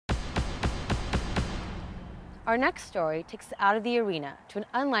Our next story takes us out of the arena to an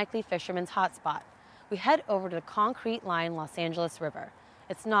unlikely fisherman's hotspot. We head over to the concrete-lined Los Angeles River.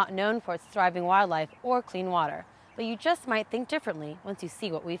 It's not known for its thriving wildlife or clean water, but you just might think differently once you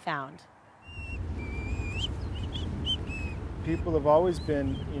see what we found. People have always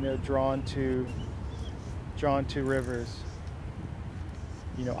been, drawn to rivers.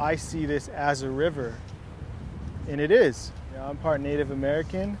 I see this as a river, and it is. I'm part Native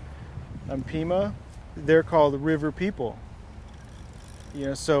American. I'm Pima. They're called the river people.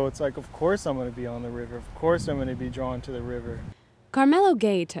 So it's like, of course I'm going to be on the river. Of course I'm going to be drawn to the river. Carmelo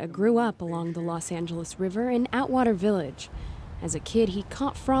Gaeta grew up along the Los Angeles River in Atwater Village. As a kid, he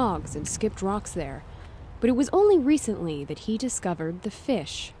caught frogs and skipped rocks there. But it was only recently that he discovered the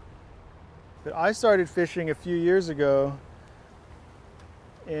fish. But I started fishing a few years ago,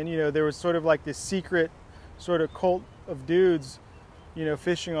 and there was sort of like this secret sort of cult of dudes,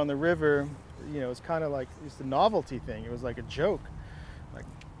 fishing on the river. It's kind of like, it's the novelty thing. It was like a joke. Like,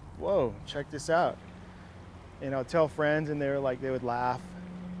 whoa, check this out. And I'll tell friends, and they would laugh.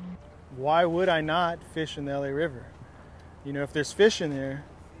 Why would I not fish in the LA River? If there's fish in there,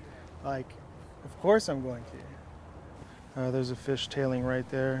 of course I'm going to. There's a fish tailing right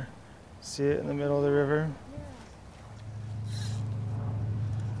there. See it in the middle of the river?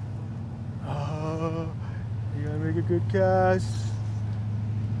 Oh, you gotta make a good cast.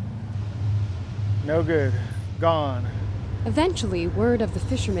 No good. Gone. Eventually, word of the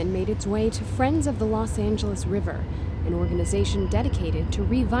fisherman made its way to Friends of the Los Angeles River, an organization dedicated to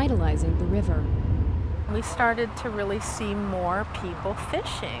revitalizing the river. We started to really see more people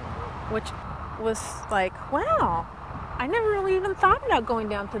fishing, which was like, wow, I never really even thought about going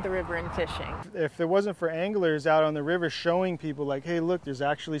down to the river and fishing. If there wasn't for anglers out on the river showing people like, hey, look, there's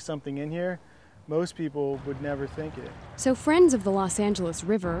actually something in here, most people would never think it. So Friends of the Los Angeles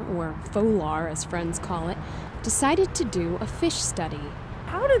River, or FOLAR as friends call it, decided to do a fish study.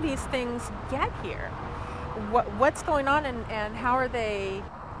 How do these things get here? What's going on, and how are they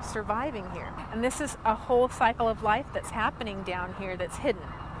surviving here? And this is a whole cycle of life that's happening down here that's hidden.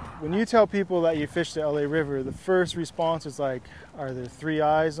 When you tell people that you fish the LA River, the first response is like, are there three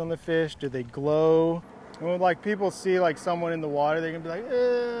eyes on the fish? Do they glow? And when people see someone in the water, they're gonna be like,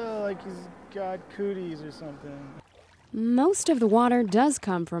 like he's got cooties or something. Most of the water does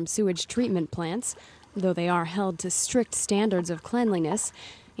come from sewage treatment plants, though they are held to strict standards of cleanliness.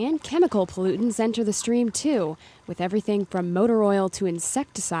 And chemical pollutants enter the stream too, with everything from motor oil to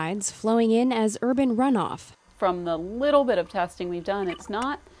insecticides flowing in as urban runoff. From the little bit of testing we've done, it's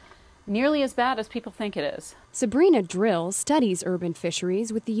not nearly as bad as people think it is. Sabrina Drill studies urban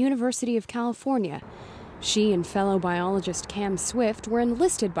fisheries with the University of California. She and fellow biologist Cam Swift were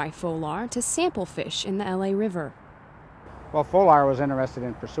enlisted by FOLAR to sample fish in the LA River. Well, FOLAR was interested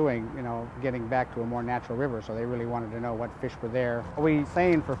in pursuing, getting back to a more natural river, so they really wanted to know what fish were there. We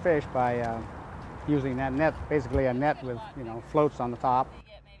seine for fish by using that net, basically a net with, floats on the top.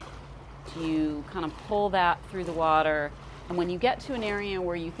 You kind of pull that through the water, and when you get to an area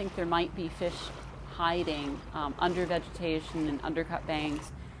where you think there might be fish hiding under vegetation and undercut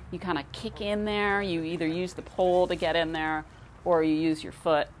banks, you kind of kick in there. You either use the pole to get in there, or you use your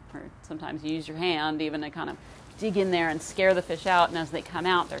foot, or sometimes you use your hand even to kind of dig in there and scare the fish out, and as they come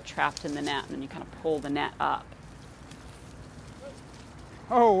out, they're trapped in the net, and then you kind of pull the net up.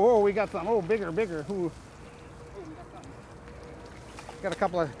 Oh, we got some. Oh, bigger. Ooh. Got a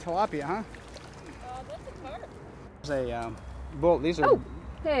couple of tilapia, huh? That's a carp. There's a bull. These are. Oh,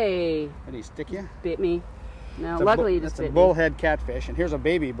 hey. Did he stick you? Bit me. No, luckily you just bit me. It's a bullhead catfish, and here's a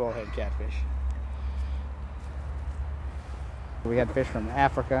baby bullhead catfish. We had fish from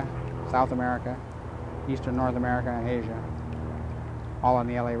Africa, South America, Eastern North America, and Asia, all on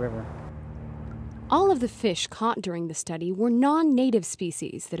the LA River. All of the fish caught during the study were non-native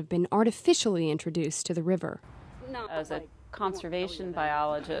species that have been artificially introduced to the river. As a conservation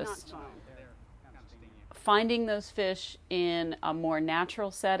biologist, finding those fish in a more natural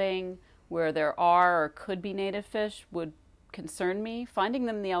setting where there are or could be native fish would concern me. Finding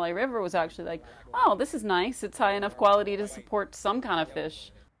them in the LA River was actually like, oh, this is nice. It's high enough quality to support some kind of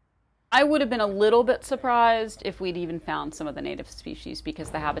fish. I would have been a little bit surprised if we'd even found some of the native species because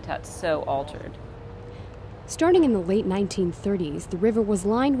the habitat's so altered. Starting in the late 1930s, the river was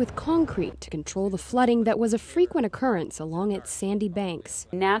lined with concrete to control the flooding that was a frequent occurrence along its sandy banks.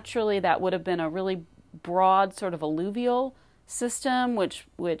 Naturally, that would have been a really broad sort of alluvial system, which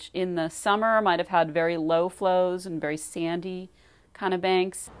in the summer might have had very low flows and very sandy kind of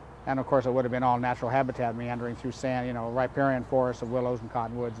banks. And of course it would have been all natural habitat meandering through sand, riparian forests of willows and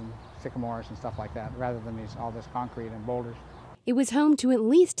cottonwoods and sycamores and stuff like that, rather than all this concrete and boulders. It was home to at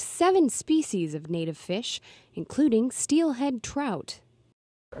least 7 species of native fish, including steelhead trout.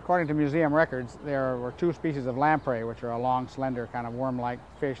 According to museum records, there were 2 species of lamprey, which are a long, slender, kind of worm-like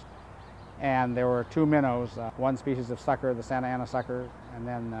fish, and there were 2 minnows, 1 species of sucker, the Santa Ana sucker, and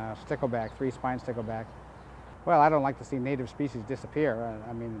then stickleback, 3-spine stickleback. Well, I don't like to see native species disappear.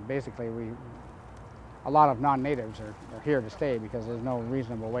 I mean, basically, a lot of non-natives are here to stay because there's no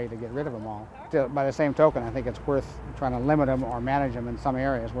reasonable way to get rid of them all. Still, by the same token, I think it's worth trying to limit them or manage them in some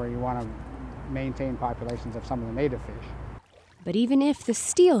areas where you want to maintain populations of some of the native fish. But even if the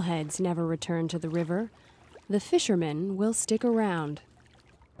steelheads never return to the river, the fishermen will stick around.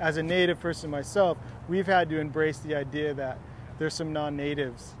 As a native person myself, we've had to embrace the idea that there's some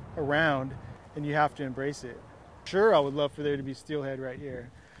non-natives around and you have to embrace it. Sure, I would love for there to be steelhead right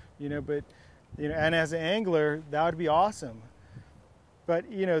here, but and as an angler, that would be awesome. But,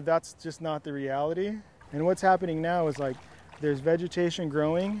 that's just not the reality. And what's happening now is there's vegetation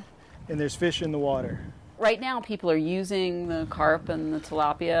growing and there's fish in the water. Right now, people are using the carp and the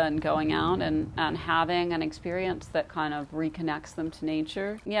tilapia and going out and having an experience that kind of reconnects them to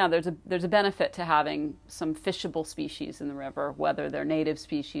nature. Yeah, there's a benefit to having some fishable species in the river, whether they're native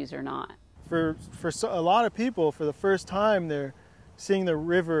species or not. For a lot of people, for the first time, they're seeing the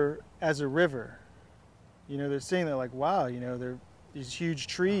river as a river. They're seeing that wow, there are these huge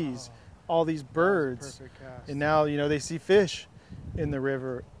trees, all these birds, and now, they see fish in the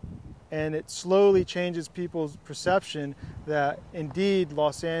river. And it slowly changes people's perception that indeed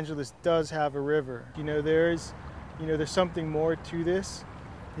Los Angeles does have a river. There's something more to this,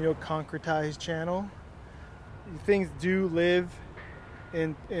 concretized channel. Things do live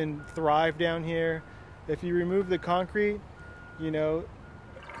and thrive down here. If you remove the concrete,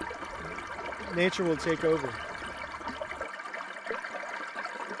 nature will take over.